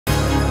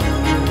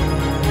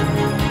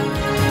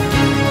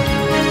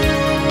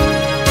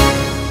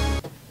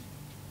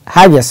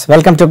Hi, yes,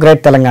 welcome to Great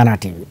Telangana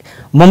TV.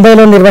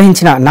 ముంబైలో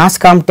నిర్వహించిన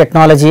NASSCOM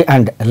technology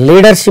and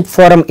leadership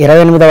forum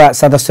 28వ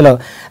సదస్సులో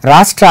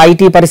రాష్ట్ర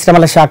ఐటీ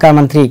పరిశ్రమల శాఖ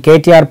మంత్రి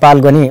కేటీఆర్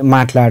పాల్గొని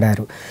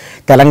మాట్లాడారు.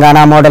 తెలంగాణ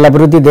మోడల్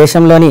అభివృద్ధి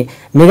దేశంలోని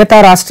మిగతా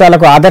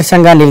రాష్ట్రాలకు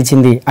ఆదర్శంగా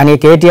నిలిచింది అని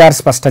కేటీఆర్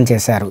స్పష్టం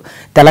చేశారు.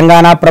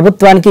 తెలంగాణ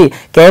ప్రభుత్వానికి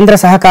కేంద్ర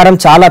సహకారం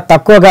చాలా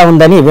తక్కువగా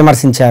ఉందని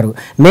విమర్శించారు.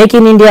 మేక్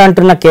ఇన్ ఇండియా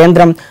అంటున్న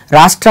కేంద్రం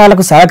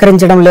రాష్ట్రాలకు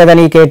సహకరించడం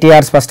లేదని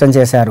కేటీఆర్ స్పష్టం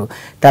చేశారు.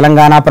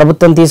 తెలంగాణ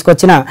ప్రభుత్వం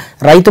తీసుకొచ్చిన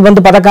రైతు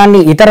బంధు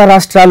పథకాన్ని ఇతర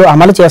రాష్ట్రాలు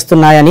అమలు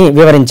చేస్తున్నాయని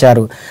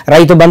వివరించారు.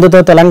 రైతు బంధుతో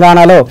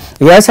తెలంగాణలో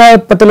వ్యవసాయ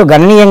ఉత్పత్తులు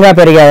గణనీయంగా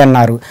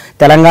పెరిగాయన్నారు.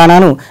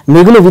 తెలంగాణను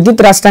మిగులు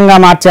విద్యుత్ రాష్ట్రంగా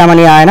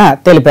మార్చామని ఆయన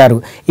తెలిపారు.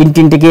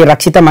 ఇంటింటికి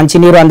రక్షిత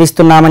మంచినీరు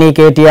అందిస్తున్నామని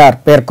కేటీఆర్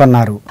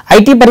పేర్కొన్నారు.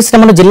 ఐటీ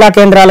పరిశ్రమను జిల్లా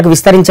కేంద్రాలకు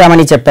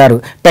విస్తరించామని చెప్పారు.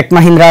 టెక్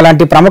మహీంద్రా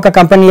లాంటి ప్రముఖ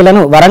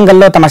కంపెనీలను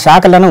వరంగల్లో తమ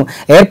శాఖలను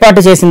ఏర్పాటు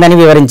చేసిందని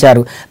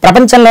వివరించారు.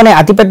 ప్రపంచంలోనే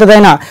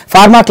అతిపెద్దదైన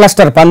ఫార్మా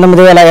క్లస్టర్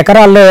 19,000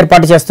 ఎకరాల్లో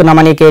ఏర్పాటు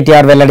చేస్తున్నామని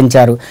కేటీఆర్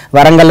వెల్లడించారు.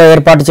 వరంగల్లో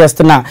ఏర్పాటు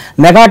చేస్తున్న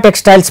మెగా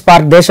టెక్స్టైల్స్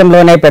పార్క్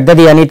దేశంలోనే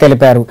పెద్దది అని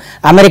తెలిపారు.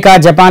 అమెరికా,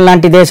 జపాన్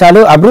లాంటి దేశాలు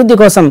అభివృద్ధి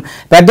కోసం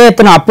పెద్ద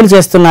ఎత్తున అప్పులు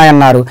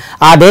చేస్తున్నాయన్నారు.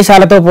 ఆ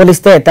దేశాలతో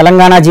పోలిస్తే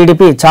తెలంగాణ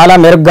జీడీపీ చాలా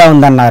మెరుగ్గా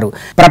ఉందన్నారు.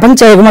 ప్రపంచ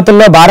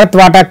ఎగుమతుల్లో భారత్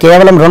వాటా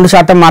కేవలం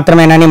 2%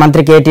 మాత్రమేనని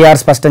మంత్రి కేటీఆర్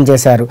స్పష్టం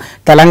చేశారు.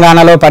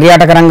 తెలంగాణలో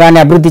పర్యాటక రంగాన్ని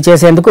అభివృద్ధి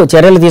చేసేందుకు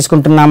చర్యలు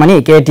తీసుకుంటున్నామని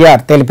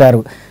కేటీఆర్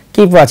తెలిపారు.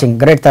 Keep watching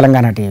great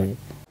Telangana TV.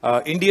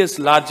 India's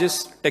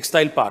largest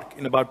textile park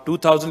in about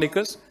 2,000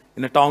 acres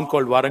in a town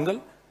called Warangal.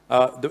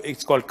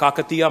 It's called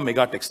Kakatiya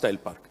Mega Textile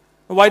Park.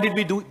 Why did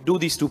we do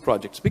these two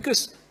projects?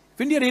 Because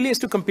if India really has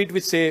to compete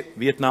with, say,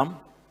 Vietnam,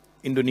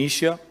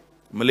 Indonesia,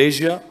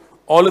 Malaysia,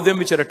 all of them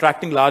which are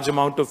attracting large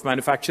amount of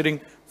manufacturing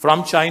from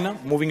China,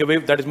 moving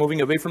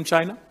away from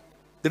China.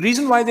 The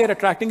reason why they are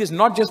attracting is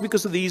not just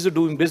because of the ease of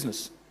doing business.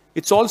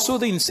 It's also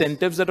the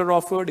incentives that are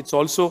offered. It's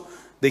also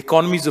the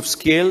economies of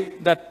scale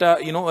that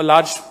a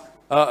large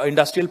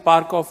industrial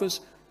park offers.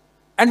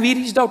 And we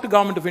reached out to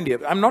Government of India.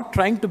 I'm not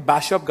trying to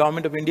bash up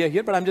Government of India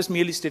here, but I'm just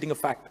merely stating a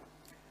fact.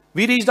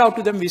 We reached out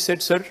to them. We said,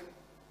 sir,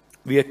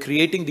 we are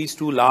creating these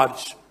two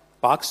large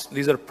parks.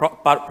 These are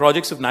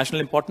projects of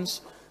national importance.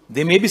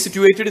 They may be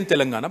situated in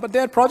Telangana, but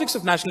they are projects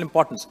of national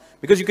importance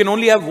because you can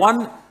only have one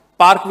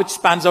park which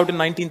spans out in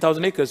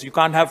 19,000 acres. You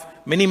can't have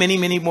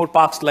many more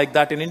parks like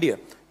that in India.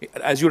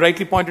 As you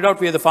rightly pointed out,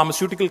 we are the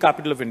pharmaceutical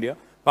capital of India,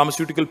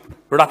 pharmaceutical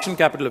production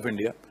capital of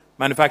India,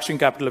 manufacturing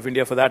capital of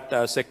India for that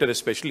sector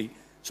especially.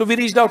 So we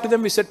reached out to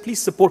them. We said,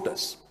 please support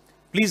us.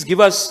 Please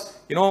give us,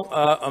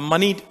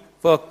 money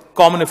for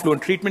common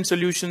effluent treatment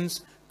solutions,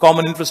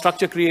 common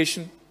infrastructure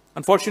creation.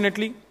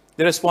 Unfortunately,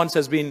 the response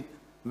has been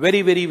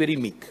very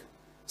meek.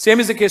 Same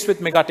is the case with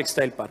Mega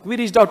Textile Park. We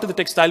reached out to the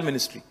Textile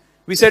Ministry.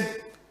 We said,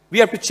 we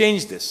have to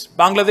change this.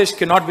 Bangladesh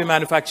cannot be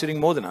manufacturing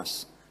more than us.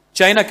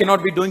 China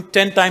cannot be doing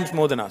 10 times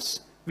more than us.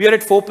 We are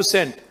at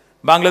 4%.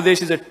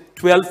 Bangladesh is at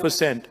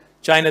 12%.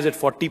 China is at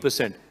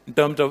 40%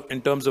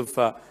 in terms of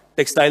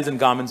textiles and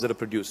garments that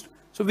are produced.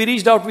 So we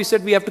reached out. We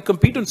said, we have to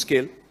compete on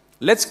scale.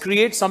 Let's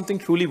create something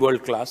truly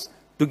world-class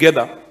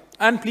together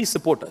and please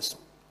support us.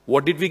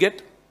 What did we get?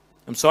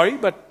 I'm sorry,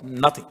 but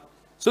nothing.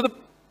 So the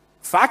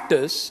fact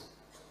is,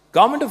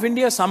 Government of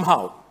India somehow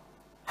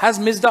has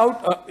missed out,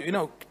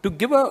 to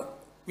give a,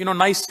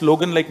 nice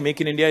slogan like Make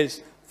in India is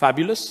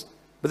fabulous.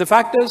 But the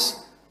fact is,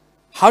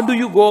 how do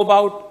you go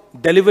about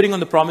delivering on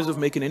the promise of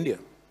Make in India?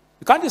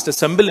 You can't just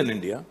assemble in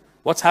India.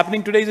 What's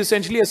happening today is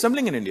essentially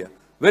assembling in India.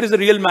 Where is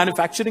the real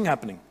manufacturing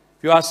happening?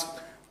 If you ask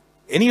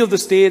any of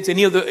the states,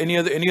 any of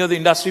the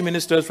industry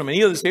ministers from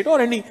any of the state or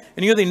any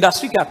of the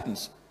industry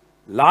captains,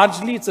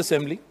 largely it's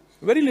assembly.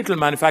 Very little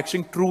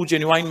manufacturing, true,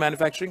 genuine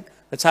manufacturing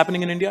that's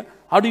happening in India.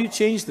 How do you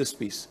change this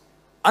piece?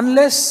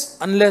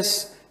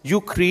 Unless you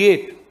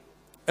create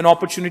an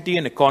opportunity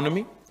and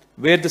economy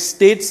where the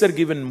states are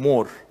given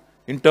more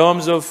in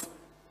terms of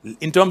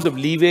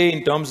leeway,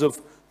 in terms of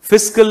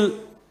fiscal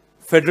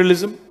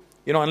federalism,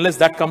 unless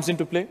that comes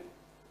into play,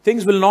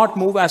 things will not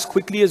move as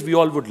quickly as we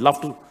all would love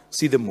to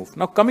see them move.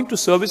 Now, coming to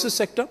services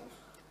sector,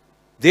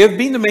 they have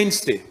been the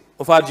mainstay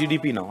of our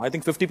GDP now. I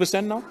think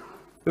 50% now.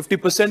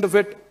 50% of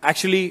it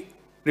actually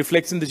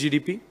reflects in the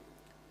GDP.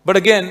 But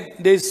again,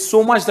 there is so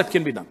much that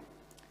can be done.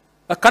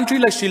 A country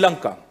like Sri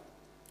Lanka,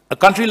 a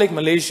country like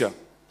Malaysia,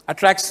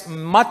 attracts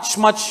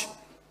much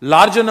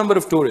larger number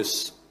of tourists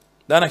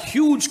than a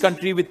huge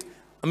country with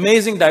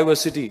amazing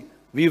diversity.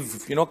 We've,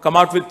 come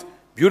out with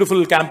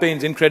beautiful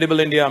campaigns, Incredible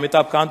India.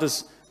 Amitabh Kant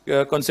has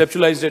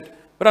conceptualized it.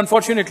 But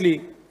unfortunately,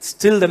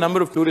 still the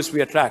number of tourists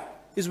we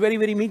attract is very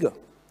meager.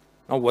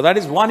 Now, that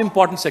is one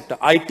important sector.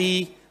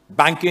 IT,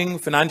 banking,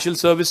 financial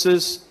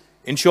services,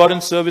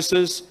 insurance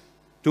services,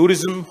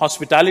 tourism,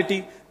 hospitality.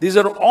 These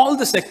are all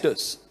the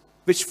sectors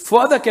which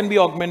further can be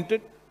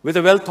augmented with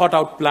a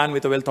well-thought-out plan,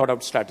 with a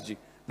well-thought-out strategy.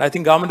 And I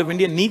think Government of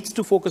India needs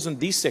to focus on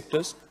these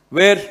sectors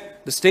where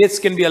the states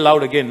can be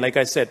allowed, again, like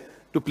I said,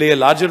 to play a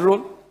larger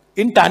role,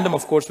 in tandem,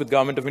 of course, with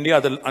Government of India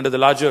under the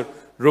larger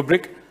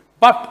rubric.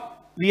 But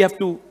we have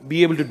to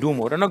be able to do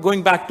more. And now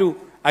going back to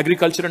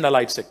agriculture and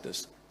allied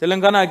sectors.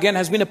 Telangana, again,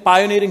 has been a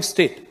pioneering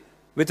state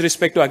with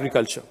respect to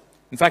agriculture.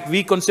 In fact,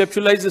 we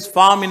conceptualized this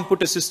farm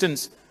input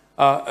assistance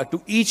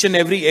to each and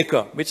every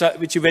acre,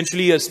 which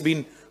eventually has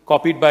been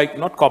copied by,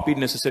 not copied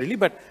necessarily,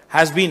 but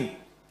has been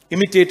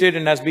imitated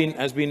and has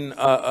been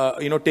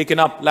taken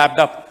up, lapped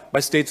up by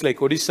states like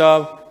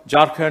Odisha,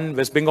 Jharkhand,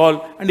 West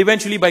Bengal, and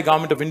eventually by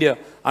Government of India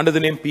under the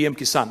name PM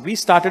Kishan. We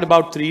started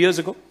about 3 years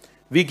ago.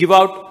 We give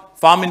out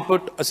farm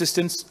input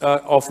assistance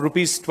of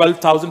rupees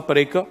 12,000 per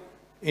acre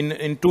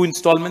in 2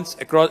 installments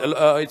across.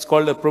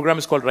 The program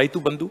is called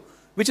Raitu Bandhu,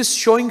 which is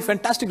showing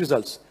fantastic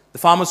results. The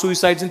farmer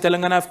suicides in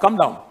Telangana have come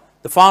down.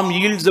 The farm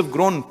yields have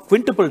grown,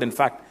 quintupled in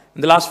fact,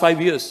 in the last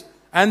 5 years.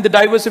 And the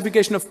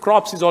diversification of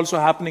crops is also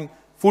happening.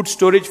 Food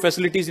storage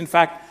facilities, in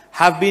fact,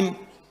 have been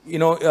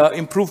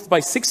improved by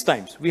 6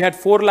 times. We had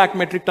 4 lakh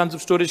metric tons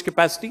of storage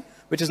capacity,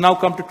 which has now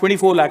come to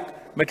 24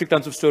 lakh metric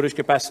tons of storage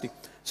capacity.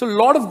 So a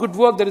lot of good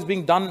work that is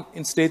being done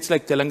in states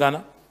like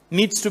Telangana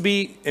needs to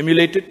be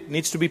emulated,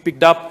 needs to be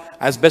picked up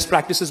as best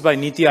practices by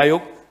Niti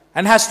Aayog,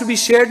 and has to be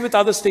shared with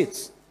other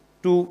states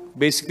to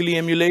basically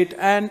emulate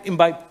and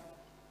imbibe.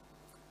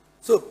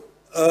 So,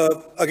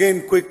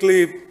 again,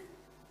 quickly,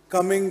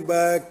 coming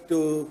back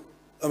to,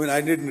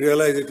 I didn't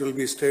realize it will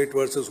be state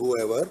versus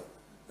whoever.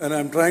 And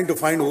I'm trying to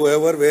find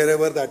whoever,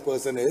 wherever that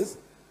person is.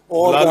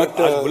 Or that,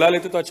 बुला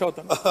लेते तो अच्छा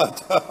होता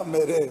ना.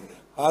 मेरे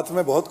हाथ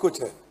में बहुत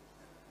कुछ है.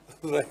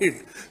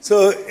 Right.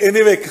 So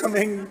anyway,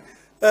 coming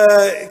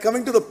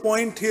to the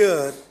point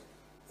here,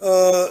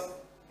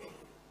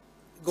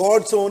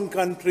 God's own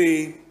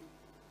country,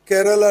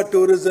 Kerala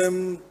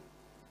tourism,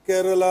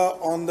 Kerala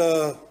on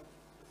the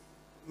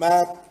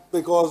map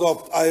because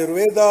of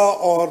Ayurveda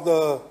or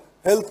the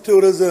health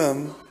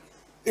tourism,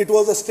 it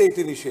was a state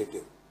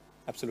initiative.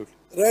 Absolutely.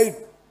 Right.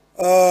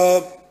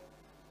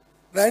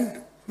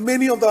 And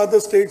many of the other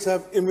states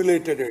have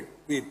emulated it.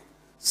 We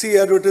see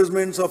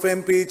advertisements of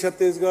MP,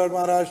 Chhattisgarh,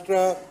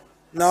 Maharashtra.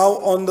 Now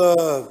on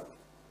the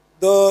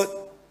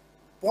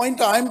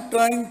point I'm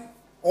trying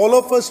all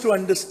of us to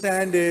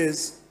understand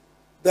is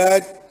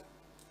that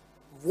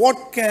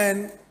what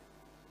can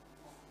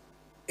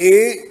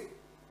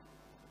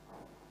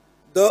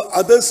the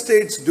other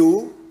states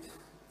do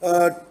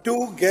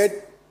to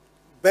get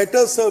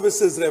better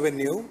services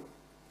revenue,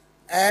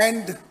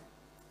 and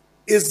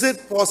is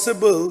it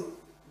possible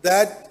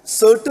that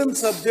certain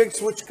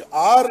subjects which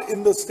are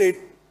in the state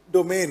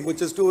domain,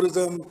 which is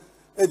tourism,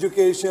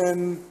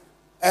 education,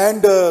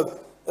 and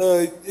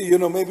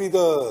maybe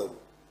the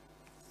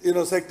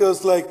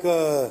sectors like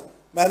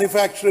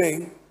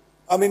manufacturing,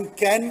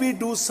 can we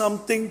do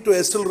something to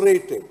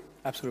accelerate it?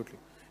 Absolutely.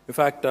 In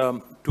fact,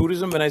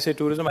 tourism, when I say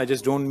tourism, I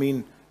just don't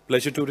mean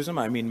pleasure tourism.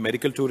 I mean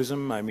medical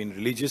tourism. I mean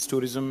religious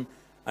tourism.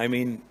 I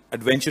mean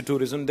adventure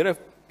tourism. There are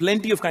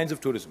plenty of kinds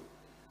of tourism.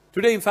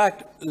 Today, in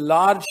fact,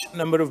 large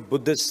number of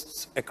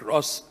Buddhists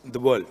across the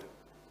world,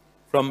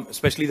 from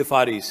especially the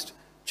Far East,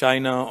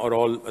 China or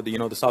all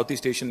the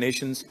Southeast Asian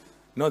nations,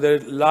 there are a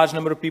large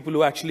number of people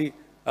who actually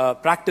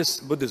practice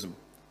Buddhism.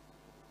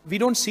 We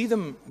don't see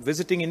them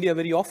visiting India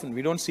very often.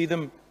 We don't see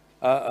them,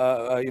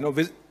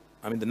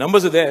 the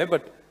numbers are there,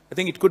 but I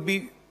think it could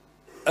be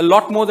a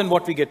lot more than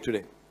what we get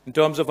today in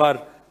terms of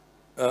our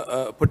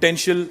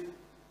potential,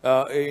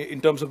 in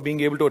terms of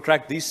being able to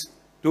attract these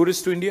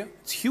tourists to India.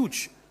 It's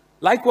huge.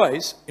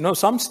 Likewise,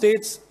 some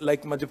states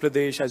like Madhya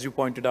Pradesh, as you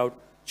pointed out,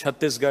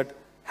 Chhattisgarh,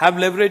 have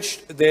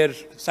leveraged their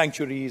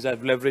sanctuaries,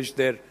 have leveraged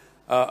their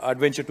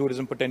adventure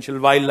tourism potential,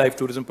 wildlife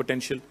tourism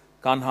potential,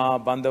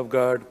 Kanha,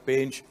 Bandhavgarh,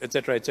 Pench,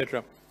 etc.,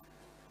 etc.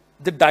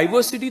 The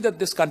diversity that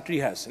this country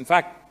has, in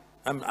fact,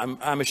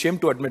 I'm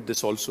ashamed to admit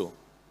this also.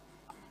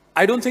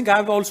 I don't think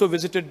I've also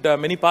visited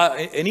any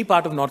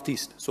part of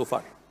Northeast so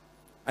far.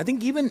 I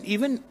think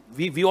even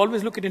we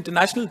always look at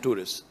international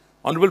tourists.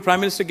 Honorable Prime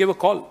Minister gave a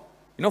call,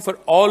 for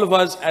all of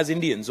us as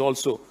Indians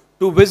also,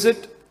 to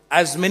visit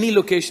as many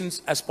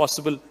locations as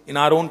possible in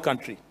our own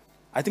country.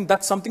 I think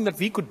that's something that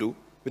we could do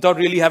without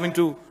really having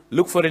to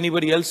look for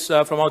anybody else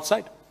from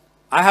outside.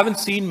 I haven't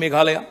seen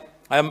Meghalaya.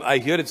 I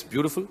hear it's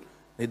beautiful.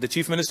 The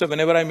Chief Minister,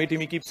 whenever I meet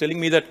him, he keeps telling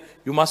me that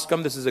you must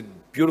come. This is a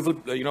beautiful,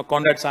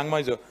 Conrad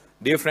Sangma is a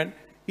dear friend.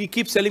 He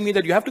keeps telling me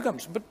that you have to come.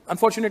 But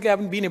unfortunately, I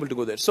haven't been able to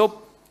go there.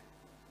 So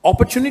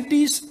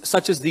opportunities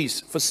such as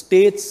these for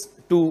states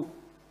to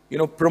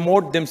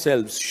promote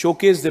themselves,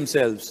 showcase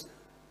themselves,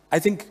 I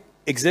think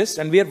exist.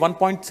 And we are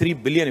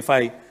 1.3 billion, if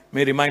I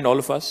may remind all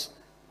of us.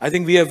 I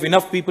think we have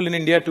enough people in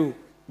India to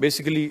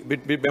basically,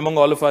 among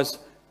all of us,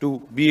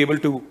 to be able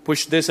to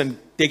push this and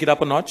take it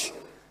up a notch.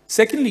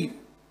 Secondly,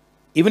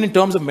 even in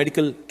terms of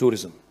medical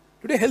tourism,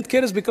 today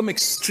healthcare has become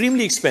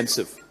extremely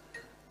expensive.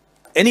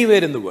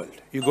 Anywhere in the world.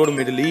 You go to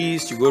Middle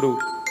East, you go to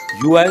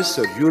US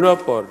or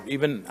Europe or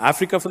even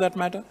Africa for that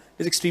matter,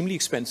 is extremely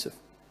expensive.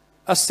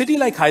 A city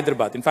like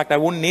Hyderabad, in fact, I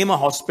won't name a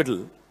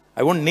hospital,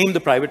 I won't name the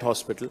private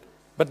hospital,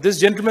 but this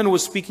gentleman who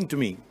was speaking to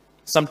me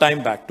some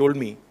time back told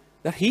me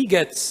that he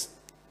gets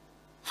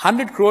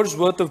 100 crores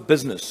worth of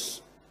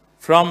business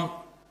from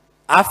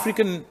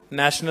African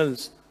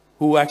nationals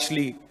who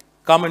actually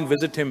come and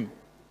visit him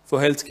for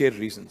healthcare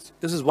reasons.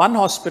 This is one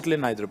hospital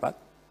in Hyderabad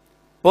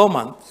per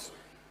month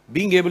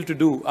being able to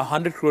do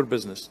 100 crore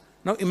business.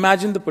 Now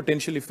imagine the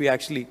potential if we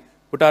actually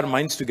put our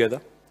minds together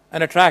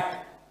and attract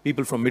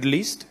people from Middle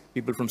East,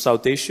 people from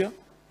South Asia,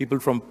 people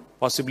from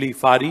possibly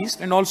Far East,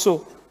 and also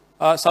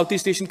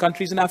Southeast Asian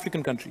countries and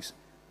African countries.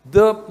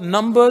 The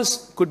numbers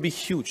could be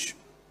huge.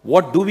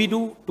 What do we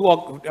do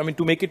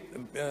to make it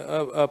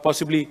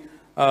possibly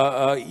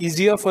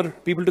easier for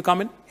people to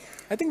come in?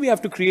 I think we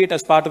have to create,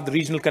 as part of the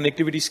regional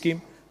connectivity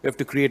scheme, we have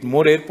to create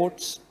more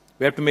airports.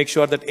 We have to make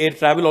sure that air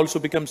travel also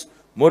becomes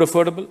more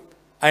affordable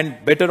and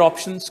better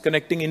options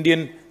connecting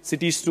Indian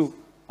cities to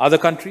other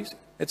countries,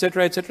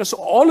 etc., etc. So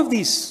all of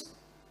these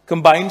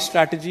combined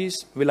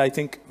strategies will, I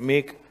think,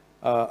 make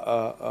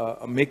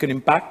an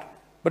impact.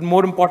 But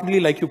more importantly,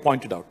 like you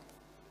pointed out,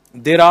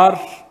 there are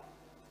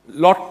a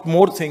lot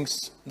more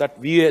things that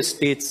we as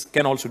states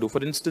can also do.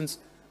 For instance,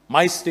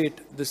 my state,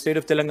 the state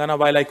of Telangana,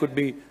 while I could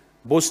be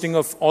boasting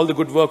of all the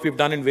good work we've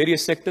done in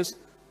various sectors,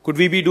 could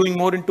we be doing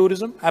more in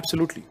tourism?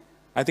 Absolutely.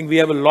 I think we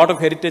have a lot of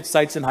heritage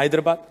sites in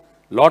Hyderabad,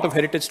 lot of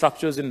heritage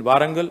structures in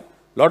Warangal,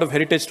 lot of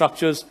heritage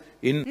structures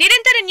in...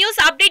 నిరంతర news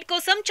update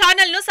కోసం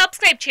channel ను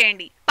subscribe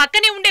చేయండి.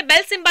 పక్కనే ఉండే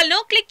bell symbol ను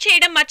click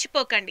చేయడం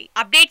మర్చిపోకండి.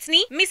 Updates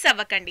ని మిస్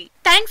అవ్వకండి.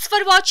 Thanks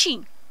for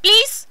watching.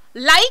 Please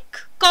like,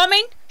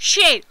 comment,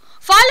 share.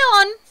 Follow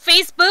on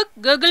Facebook,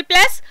 Google+,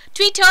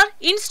 Twitter,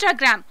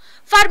 Instagram.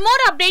 For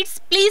more updates,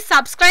 please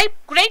subscribe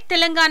Great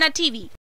Telangana TV.